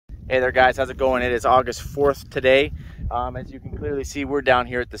Hey there guys, how's it going? It is August 4th today. As you can clearly see, we're down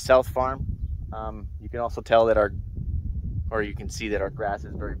here at the South Farm. You can also tell that you can see that our grass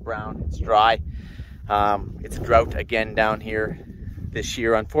is very brown, it's dry. It's a drought again down here this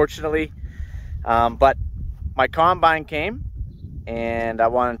year, unfortunately. But my combine came and I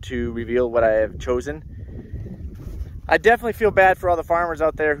wanted to reveal what I have chosen. I definitely feel bad for all the farmers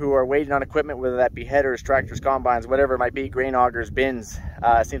out there who are waiting on equipment, whether that be headers, tractors, combines, whatever it might be, grain augers, bins.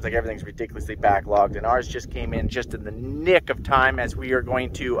 It seems like everything's ridiculously backlogged, and ours just came in just in the nick of time as we are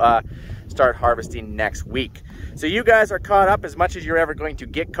going to start harvesting next week. So you guys are caught up as much as you're ever going to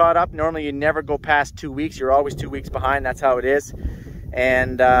get caught up. Normally you never go past 2 weeks. You're always 2 weeks behind. That's how it is.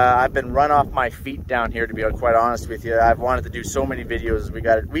 And I've been run off my feet down here, to be quite honest with you. I've wanted to do so many videos.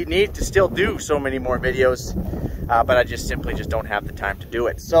 We need to still do so many more videos, but I just simply don't have the time to do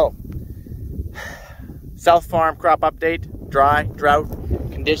it. So, South Farm crop update, dry, drought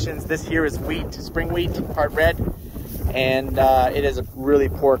conditions. This here is wheat, spring wheat, part red, and it is a really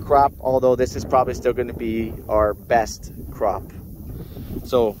poor crop, although this is probably still going to be our best crop.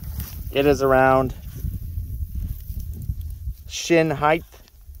 So, it is around shin height.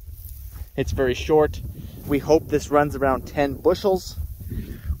 It's very short. We hope this runs around 10 bushels,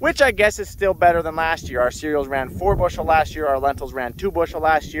 which I guess is still better than last year. Our cereals ran 4 bushel last year. Our lentils ran 2 bushel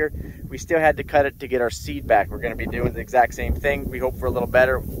last year. We still had to cut it to get our seed back. We're going to be doing the exact same thing. We hope for a little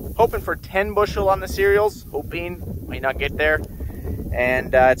better. Hoping for 10 bushel on the cereals. Hoping, might not get there.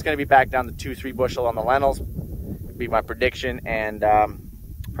 And it's going to be back down to 2-3 bushel on the lentils, would be my prediction. And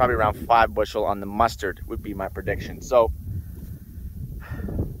probably around 5 bushel on the mustard would be my prediction. So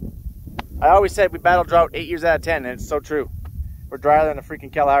I always said we battle drought 8 years out of 10, and it's so true. We're drier than the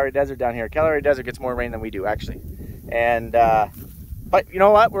freaking Kalahari Desert down here. Kalahari Desert gets more rain than we do, actually. And but you know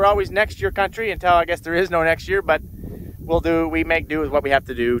what? We're always next year country until I guess there is no next year. But we make do with what we have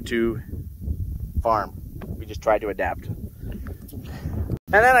to do to farm. We just try to adapt. And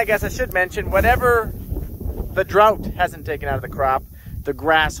then I guess I should mention, whatever the drought hasn't taken out of the crop, the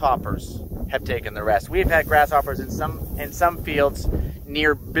grasshoppers have taken the rest. We've had grasshoppers in some fields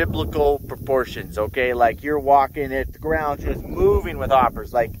near biblical proportions, okay? Like you're walking it, the ground just moving with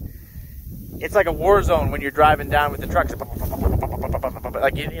hoppers. Like it's like a war zone when you're driving down with the trucks.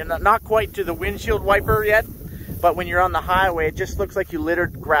 Like you're not quite to the windshield wiper yet, but when you're on the highway, it just looks like you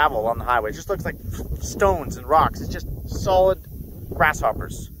littered gravel on the highway. It just looks like stones and rocks. It's just solid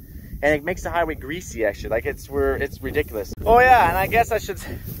grasshoppers. And it makes the highway greasy, actually. Like it's ridiculous. Oh yeah, and I guess it's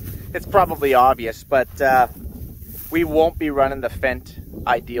probably obvious, but we won't be running the Fendt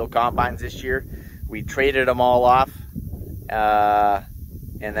Ideal combines this year. We traded them all off, and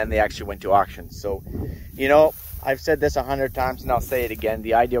then they actually went to auction. So, you know, I've said this 100 times and I'll say it again.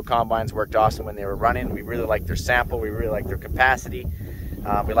 The Ideal combines worked awesome when they were running. We really liked their sample. We really liked their capacity.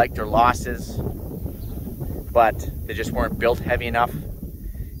 We liked their losses, but they just weren't built heavy enough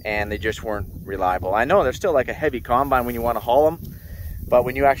and they just weren't reliable. I know they're still like a heavy combine when you want to haul them, but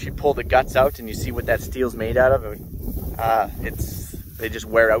when you actually pull the guts out and you see what that steel's made out of, they just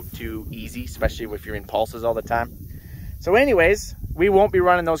wear out too easy, especially if you're in pulses all the time. So anyways, we won't be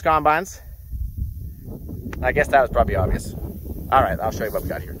running those combines. I guess that was probably obvious. All right, I'll show you what we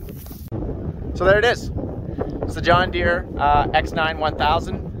got here. So there it is. It's the John Deere X9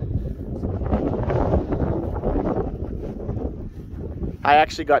 1000. I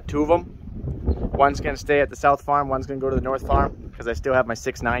actually got 2 of them. One's gonna stay at the South Farm, one's gonna go to the North Farm, because I still have my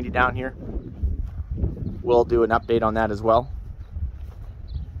 690 down here. We'll do an update on that as well.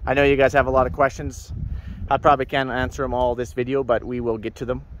 I know you guys have a lot of questions. I probably can't answer them all this video, but we will get to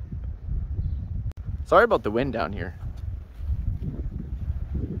them. Sorry about the wind down here.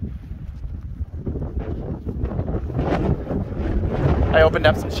 I opened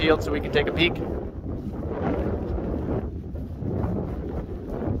up some shields so we can take a peek.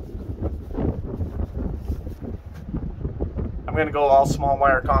 I'm gonna go all small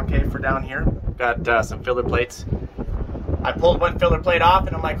wire concave for down here. Got some filler plates. I pulled one filler plate off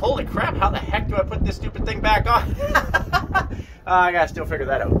and I'm like, holy crap, how the heck do I put this stupid thing back on? I gotta still figure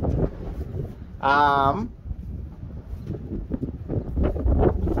that out.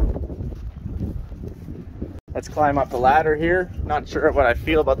 Let's climb up the ladder here. Not sure what I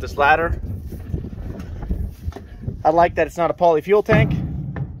feel about this ladder. I like that it's not a polyfuel tank,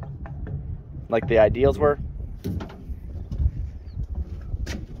 like the Ideals were.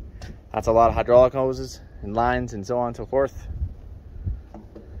 That's a lot of hydraulic hoses and lines and so on and so forth.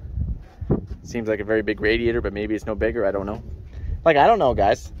 Seems like a very big radiator, but maybe it's no bigger, I don't know. Like, I don't know,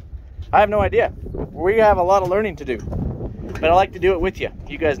 guys. I have no idea. We have a lot of learning to do, but I like to do it with you.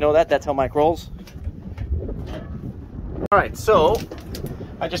 You guys know that, that's how Mike rolls. All right, so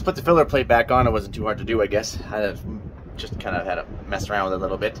I just put the filler plate back on. It wasn't too hard to do, I guess. I just kind of had to mess around with it a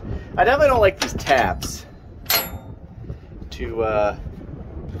little bit. I definitely don't like these tabs to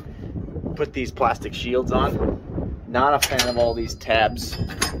put these plastic shields on. Not a fan of all these tabs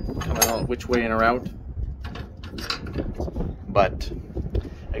coming out which way in or out. But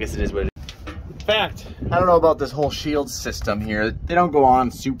I guess it is what it is. In fact, I don't know about this whole shield system here. They don't go on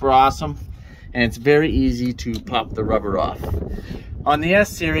super awesome, and it's very easy to pop the rubber off. On the S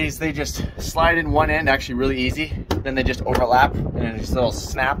series, they just slide in one end, actually really easy. Then they just overlap, and it just little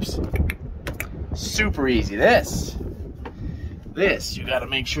snaps. Super easy. This, you gotta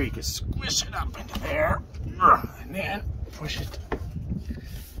make sure you can squish it up into there, and then push it.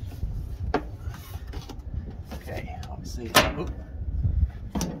 Okay, obviously,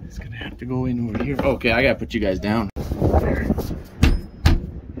 it's gonna have to go in over here. Okay, I gotta put you guys down. There.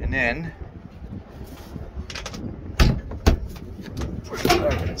 And then,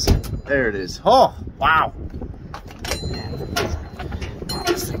 there it is. Oh, wow. Put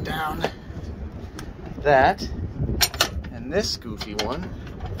this thing down like that. And this goofy one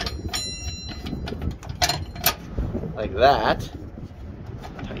like that.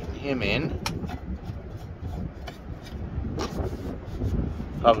 Tighten him in.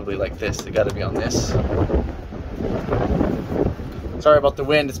 Probably like this. They gotta be on this. Sorry about the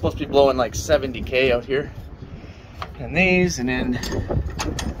wind. It's supposed to be blowing like 70k out here. And these, and then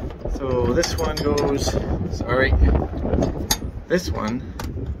so this one goes, sorry, this one,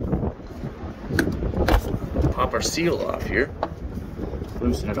 pop our seal off here,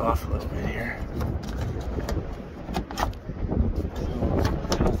 loosen it off a little bit here. So,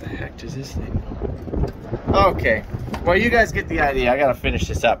 how the heck does this thing go? Okay, well, you guys get the idea. I gotta finish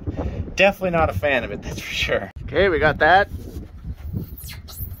this up. Definitely not a fan of it, that's for sure. Okay, we got that.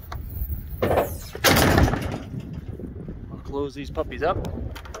 Close these puppies up.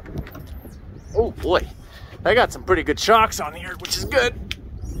 Oh boy, I got some pretty good shocks on here, which is good.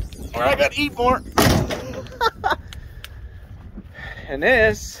 Or I gotta eat more. And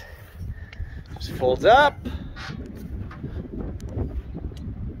this just folds up.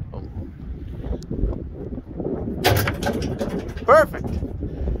 Oh. Perfect.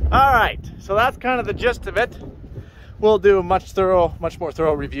 All right, so that's kind of the gist of it. We'll do a much more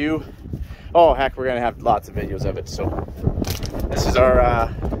thorough review. Oh heck, we're gonna have lots of videos of it. So this is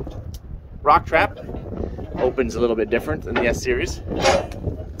our rock trap. Opens a little bit different than the S series.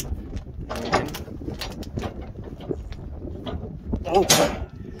 Oh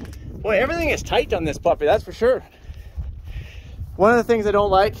boy, everything is tight on this puppy, that's for sure. One of the things I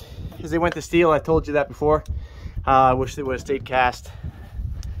don't like is they went to steel. I told you that before. I wish they would have stayed cast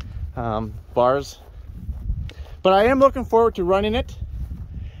bars. But I am looking forward to running it.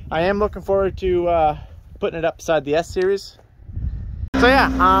 I am looking forward to putting it up beside the S series. So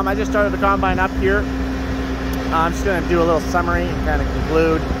yeah, I just started the combine up here. I'm just gonna do a little summary and kind of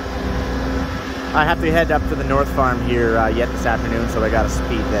conclude. I have to head up to the North Farm here yet this afternoon, so I gotta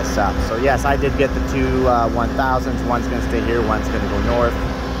speed this up. So yes, I did get the two 1000s. One's gonna stay here, one's gonna go north.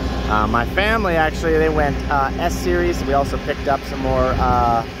 My family, actually, they went S series. We also picked up some more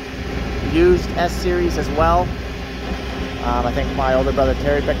used S series as well. I think my older brother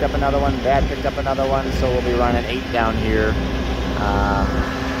Terry picked up another one, Dad picked up another one, so we'll be running 8 down here.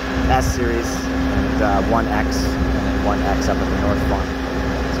 S series and 1X, and then 1X up at the North Farm.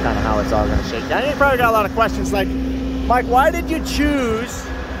 That's kind of how it's all going to shake down. You probably got a lot of questions like, Mike, why did you choose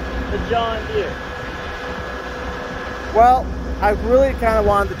the John Deere? Well, I really kind of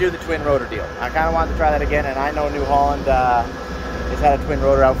wanted to do the twin rotor deal. I kind of wanted to try that again, and I know New Holland has had a twin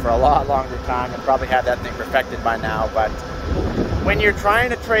rotor out for a lot longer time and probably had that thing perfected by now. But when you're trying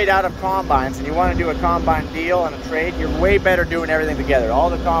to trade out of combines and you want to do a combine deal and a trade, you're way better doing everything together. All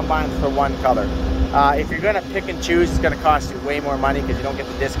the combines for one color. If you're going to pick and choose, it's going to cost you way more money because you don't get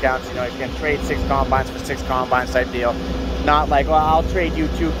the discounts. You know, you can trade 6 combines for 6 combines type deal. Not like, well, I'll trade you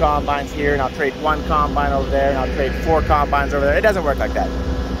 2 combines here and I'll trade 1 combine over there and I'll trade 4 combines over there. It doesn't work like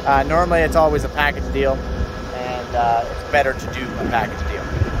that. Normally it's always a package deal, and it's better to do a package deal.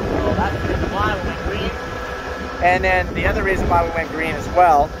 So that's the reason why we went green. And then the other reason why we went green as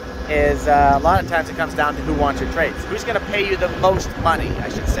well is a lot of times it comes down to who wants your trades. Who's going to pay you the most money, I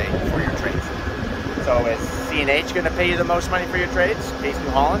should say, for your trades. So is C&H going to pay you the most money for your trades? Case New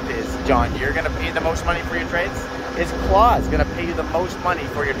Holland. Is John Deere going to pay you the most money for your trades? Is Claus going to pay you the most money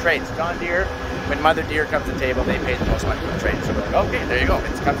for your trades? John Deere, when Mother Deere comes to the table, they pay the most money for the trades. So we're like, okay, there you go.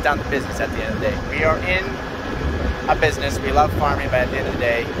 It comes down to business at the end of the day. We are in a business. We love farming, but at the end of the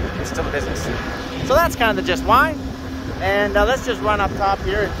day, it's still a business. So that's kind of the gist why. And let's just run up top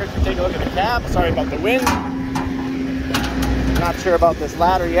here and quickly take a look at the cab. Sorry about the wind. not sure about this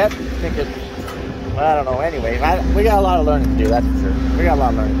ladder yet. Thinking, well, I don't know. Anyway, we got a lot of learning to do, that's for sure. We got a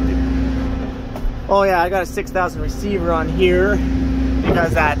lot of learning to do. Oh yeah, I got a 6,000 receiver on here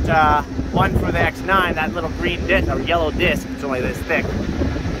because that one for the X9, that little green disc or yellow disc, it's only this thick.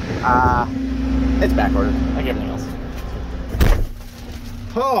 It's back ordered like everything else.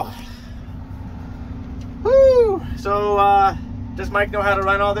 Oh. Woo! So, does Mike know how to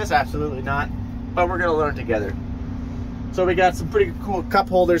run all this? Absolutely not. But we're gonna learn together. So we got some pretty cool cup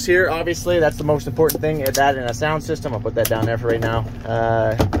holders here. Obviously, that's the most important thing. That in a sound system. I'll put that down there for right now.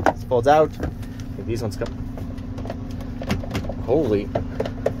 This folds out. Okay, these ones come. Holy.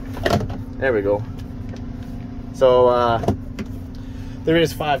 There we go. So there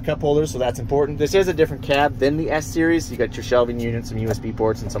is 5 cup holders, so that's important. This is a different cab than the S series. You got your shelving unit, some USB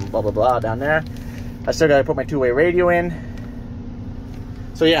ports, and some blah blah blah down there. I still gotta put my 2-way radio in.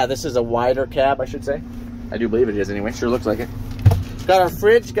 So yeah, this is a wider cab, I should say. I do believe it is anyway. Sure looks like it. Got our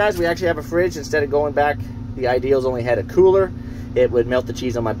fridge, guys. We actually have a fridge. Instead of going back, the Ideals only had a cooler. It would melt the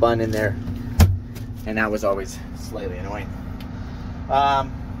cheese on my bun in there, and that was always slightly annoying.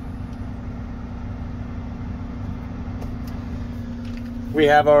 We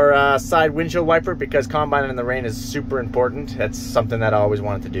have our side windshield wiper because combining in the rain is super important. That's something that I always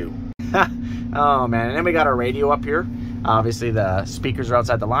wanted to do. Oh man, and then we got our radio up here. Obviously the speakers are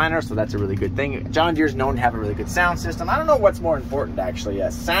outside the liner, so that's a really good thing. John Deere's known to have a really good sound system. I don't know what's more important actually, a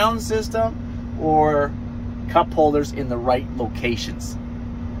sound system or cup holders in the right locations.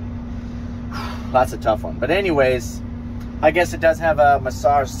 That's a tough one. But anyways, I guess it does have a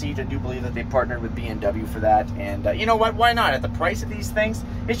massage seat. I do believe that they partnered with BMW for that. And you know what? Why not? At the price of these things,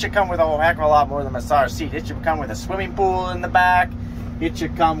 it should come with a whole heck of a lot more than a massage seat. It should come with a swimming pool in the back. It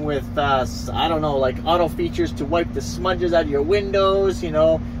should come with, I don't know, like auto features to wipe the smudges out of your windows, you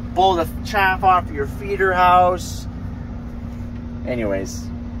know, blow the chaff off your feeder house. Anyways,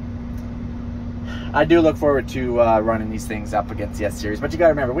 I do look forward to running these things up against the S series. But you got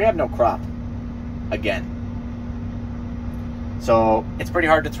to remember, we have no crop again. So it's pretty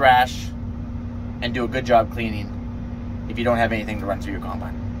hard to thrash and do a good job cleaning if you don't have anything to run through your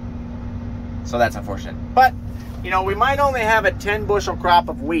combine. So that's unfortunate. But, you know, we might only have a 10 bushel crop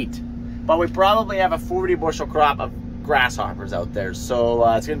of wheat, but we probably have a 40 bushel crop of grasshoppers out there. So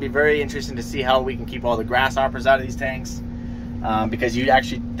it's going to be very interesting to see how we can keep all the grasshoppers out of these tanks. Because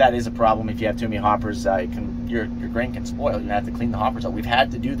that is a problem. If you have too many hoppers, your grain can spoil. You have to clean the hoppers out. We've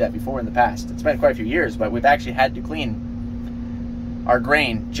had to do that before in the past. It's been quite a few years, but we've actually had to clean our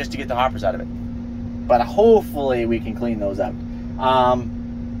grain just to get the hoppers out of it. But hopefully we can clean those out.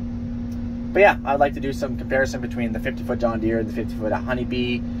 But yeah, I'd like to do some comparison between the 50-foot John Deere and the 50-foot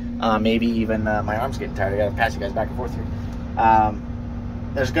Honeybee. Maybe even my arm's getting tired. I gotta pass you guys back and forth here.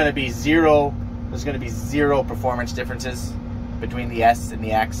 There's gonna be zero performance differences between the S and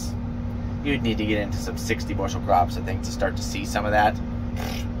the X. You'd need to get into some 60 bushel crops, I think, to start to see some of that.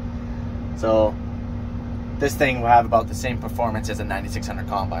 So this thing will have about the same performance as a 9600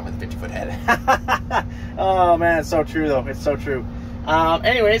 combine with a 50-foot head. Oh man, it's so true though. It's so true.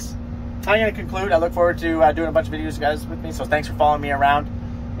 Anyways, I'm going to conclude. I look forward to doing a bunch of videos, guys, with me. So thanks for following me around.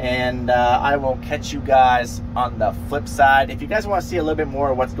 And I will catch you guys on the flip side. If you guys want to see a little bit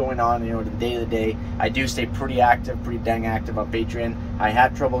more of what's going on, you know, the day to the day, I do stay pretty active, pretty dang active on Patreon. I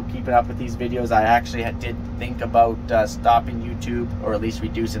had trouble keeping up with these videos. I actually did think about stopping YouTube, or at least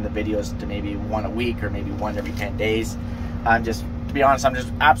reducing the videos to maybe one a week or maybe one every 10 days. To be honest, I'm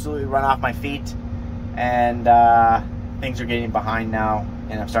just absolutely run off my feet. And things are getting behind now.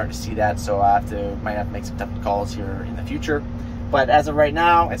 And I'm starting to see that, so might have to make some tough calls here in the future. But as of right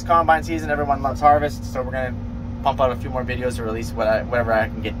now, it's combine season. Everyone loves harvest, so we're gonna pump out a few more videos to release whatever I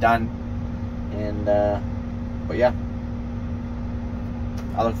can get done. And but yeah,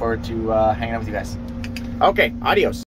 I look forward to hanging out with you guys. Okay, adios.